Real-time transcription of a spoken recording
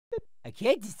I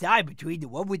can't decide between the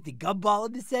one with the gumball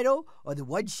in the center or the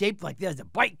one shaped like there's a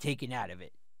bite taken out of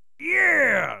it.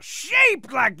 Yeah,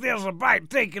 shaped like there's a bite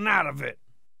taken out of it.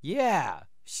 Yeah,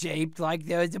 shaped like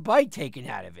there's a bite taken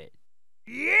out of it.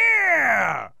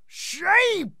 Yeah,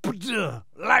 shaped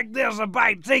like there's a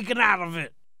bite taken out of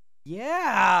it.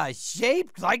 Yeah,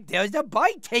 shaped like there's a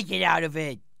bite taken out of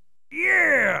it.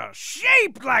 Yeah,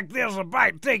 shaped like there's a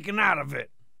bite taken out of it.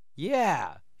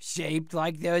 Yeah, shaped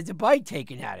like there's a bite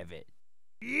taken out of it.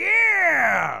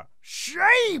 Yeah,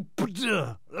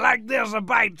 shaped like there's a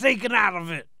bite taken out of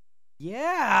it.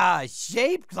 Yeah,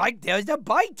 shaped like there's a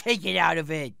bite taken out of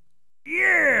it.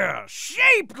 Yeah,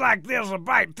 shaped like there's a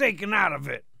bite taken out of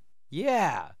it.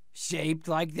 Yeah, shaped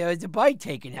like there's a bite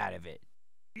taken out of it.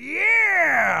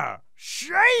 Yeah,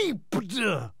 shaped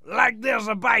like there's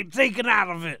a bite taken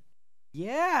out of it.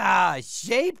 Yeah,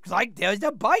 shaped like there's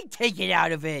a bite taken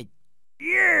out of it.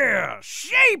 Yeah,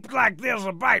 shaped like there's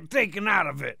a bite taken out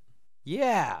of it.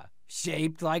 Yeah,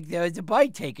 shaped like there's a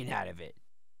bite taken out of it.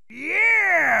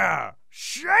 Yeah,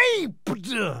 shaped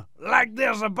like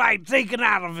there's a bite taken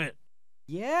out of it.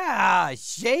 Yeah,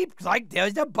 shaped like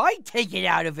there's a bite taken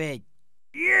out of it.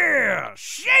 Yeah,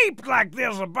 shaped like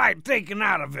there's a bite taken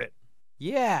out of it.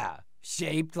 Yeah,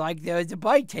 shaped like there's a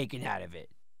bite taken out of it.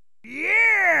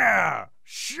 Yeah,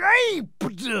 shaped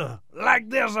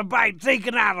like there's a bite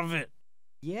taken out of it. Yeah, shaped like there's a bite taken out of it.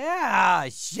 Yeah,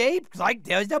 shaped like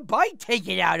there's a bite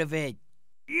taken out of it.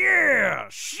 Yeah,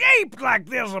 shaped like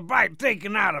there's a bite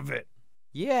taken out of it.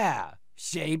 Yeah,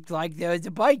 shaped like there's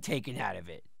a bite taken out of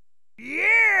it.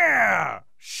 Yeah,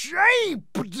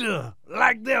 shaped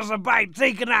like there's a bite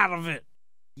taken out of it.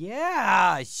 Yeah,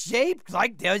 shaped like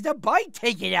there's a bite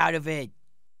taken out of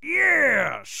it.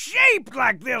 Yeah, shaped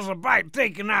like there's a bite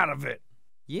taken out of it.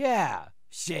 Yeah, shaped like there's a bite taken out of it. Yeah,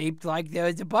 shaped like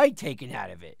there's a bite taken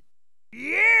out of it.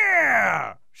 Yeah,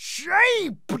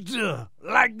 shaped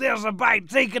like there's a bite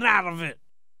taken out of it.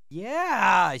 Yeah, shaped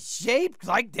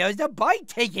like there's a bite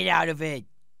taken out of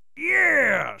it.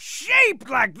 Yeah, shaped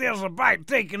like there's a bite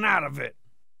taken out of it.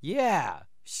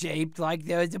 Yeah, shaped like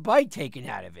there's a bite taken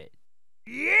out of it.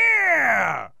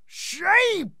 Yeah,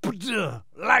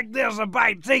 shaped like there's a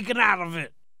bite taken out of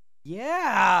it. Yeah,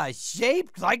 shaped like there's a bite taken out of it. Yeah,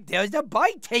 shaped like there's a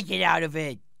bite taken out of it.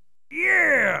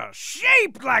 Yeah,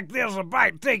 shaped like there's a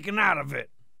bite taken out of it.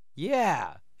 Yeah,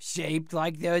 shaped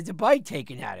like there's a bite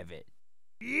taken out of it.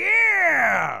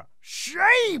 Yeah,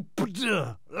 shaped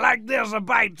like there's a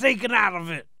bite taken out of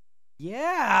it.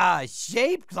 Yeah,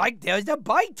 shaped like there's a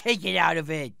bite taken out of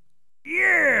it.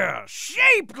 Yeah,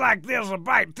 shaped like there's a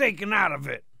bite taken out of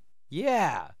it.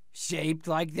 Yeah, shaped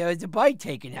like there's a bite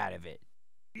taken out of it.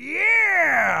 Yeah,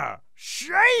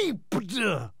 shaped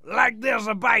like there's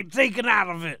a bite taken out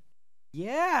of it.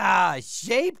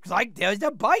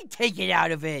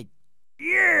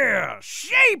 Yeah,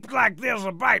 shaped like there's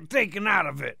a bite taken out of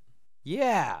it. Yeah,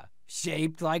 shaped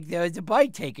like there's a bite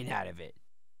taken out of it.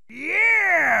 Yeah,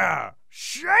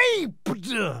 shaped like there's a bite taken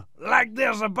out of it. Yeah, shaped like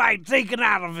there's a bite taken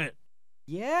out of it.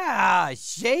 Yeah,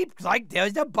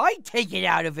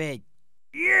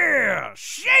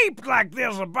 shaped like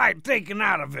there's a bite taken out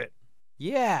of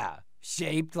it. Yeah,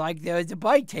 shaped like there's a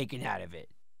bite taken out of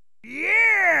it.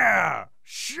 Yeah,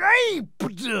 shaped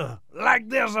like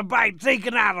there's a bite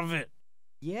taken out of it.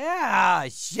 Yeah,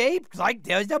 shaped like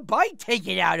there's a bite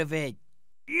taken out of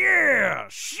it. Yeah,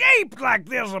 shaped like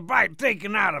there's a bite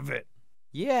taken out of it.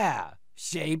 Yeah,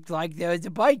 shaped like there's a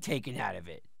bite taken out of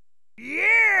it.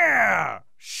 Yeah,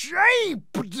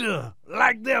 shaped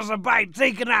like there's a bite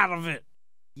taken out of it.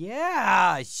 Yeah,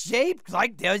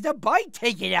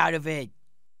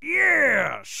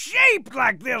 shaped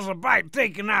like there's a bite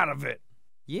taken out of it.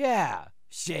 Yeah,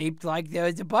 shaped like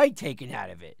there's a bite taken out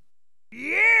of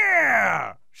it.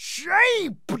 Yeah,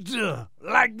 shaped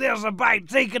like there's a bite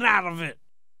taken out of it.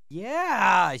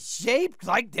 Yeah, shaped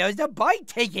like there's a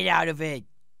bite taken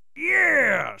out of it.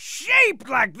 Yeah, shaped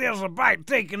like there's a bite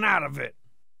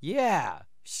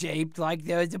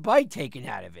taken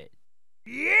out of it.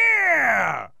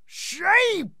 Yeah,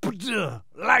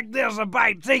 shaped like there's a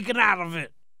bite taken out of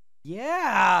it.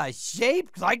 Yeah,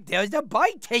 shaped like there's a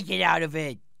bite taken out of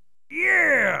it.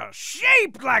 Yeah,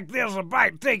 shaped like there's a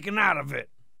bite taken out of it.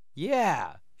 Yeah,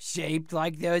 shaped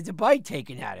like there's a bite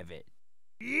taken out of it.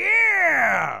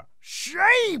 Yeah,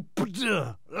 shaped like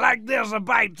there's a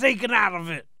bite taken out of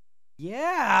it.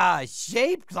 Yeah,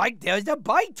 shaped like there's a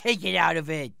bite taken out of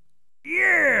it.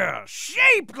 Yeah,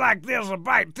 shaped like there's a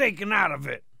bite taken out of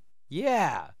it.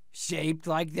 Yeah, shaped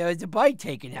like there's a bite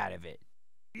taken out of it.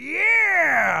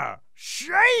 Yeah,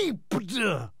 shaped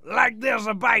like there's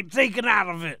a bite taken out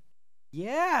of it.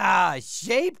 Yeah,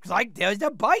 shaped like there's a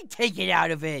bite taken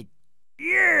out of it.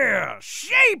 Yeah,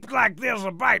 shaped like there's a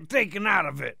bite taken out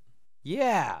of it.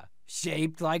 Yeah,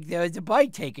 shaped like there's a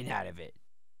bite taken out of it.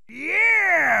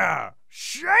 Yeah,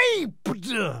 shaped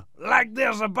like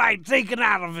there's a bite taken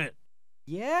out of it.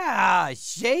 Yeah,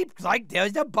 shaped like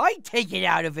there's a bite taken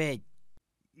out of it.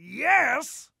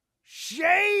 Yes,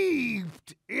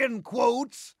 shaped, in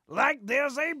quotes, like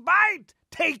there's a bite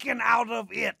taken out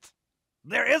of it.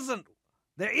 There isn't.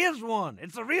 There is one.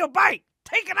 It's a real bite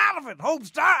taken out of it,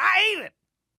 Homestar. I ate it.